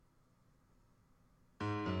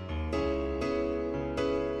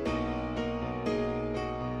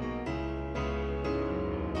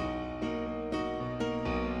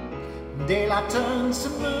Daylight turns to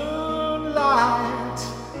moonlight,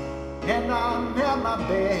 and I'm at my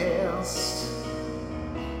best,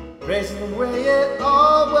 praising the way it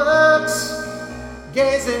all works,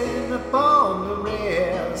 gazing upon the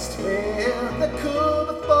rest. Well, the cool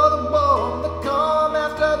before the warm, the calm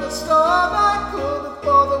after the storm. The cool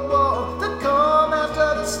before the warm, the calm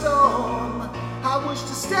after the storm. I wish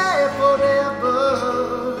to stay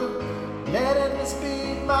forever, letting this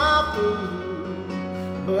be my food,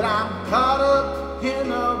 but I'm caught up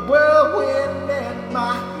in a whirlwind and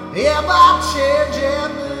my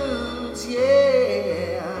ever-changing moods,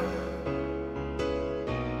 yeah.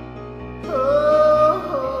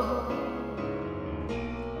 Oh,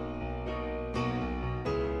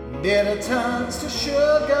 bitter turns to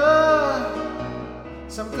sugar,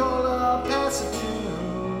 some call a passive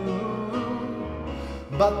tune,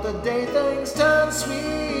 but the day things turn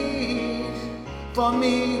sweet for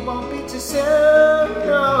me won't be too soon.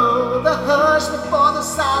 No, the hush before the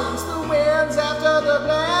silence, the winds after the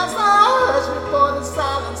blast. The hush before the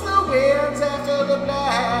silence, the winds after the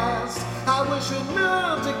blast. I wish we'd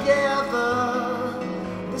move together,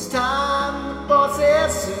 this time the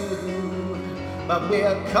forces soon, but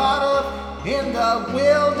we're caught up in the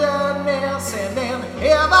wilderness and in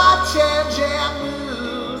ever-changing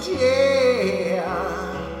moods, yeah.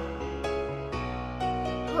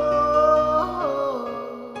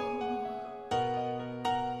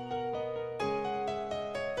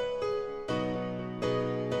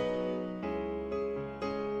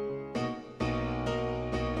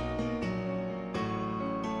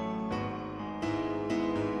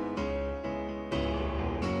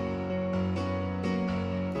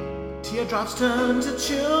 Teardrops turn to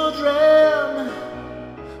children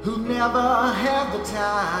who never had the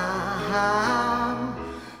time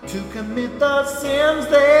to commit the sins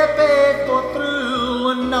they paid for through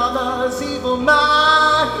another's evil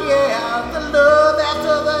mind. Yeah, the love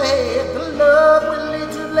after the hate, the love will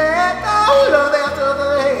lead to late. The love after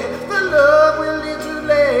the hate, the love will lead to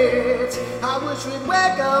late. I wish we'd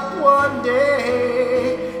wake up one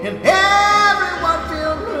day and everyone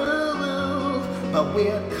feel moved, but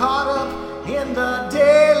we're caught up in the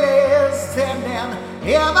dailies and an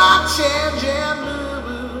ever-changing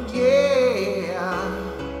mood, yeah.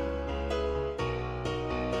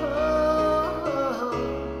 Oh.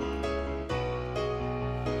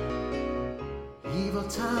 Evil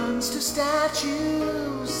turns to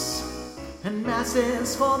statues and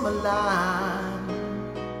masses form a line,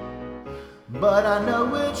 but I know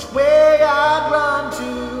which way I'd run to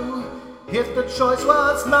if the choice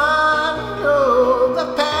was mine. Oh,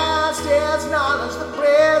 the past is knowledge, the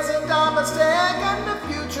present our mistake, and the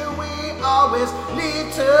future we always leave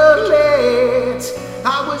too late.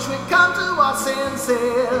 I wish we'd come to our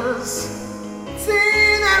senses.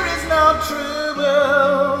 See, there is no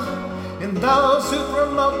truth in those who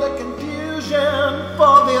promote the confusion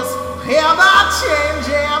for this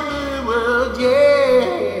ever-changing world,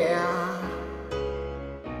 yeah.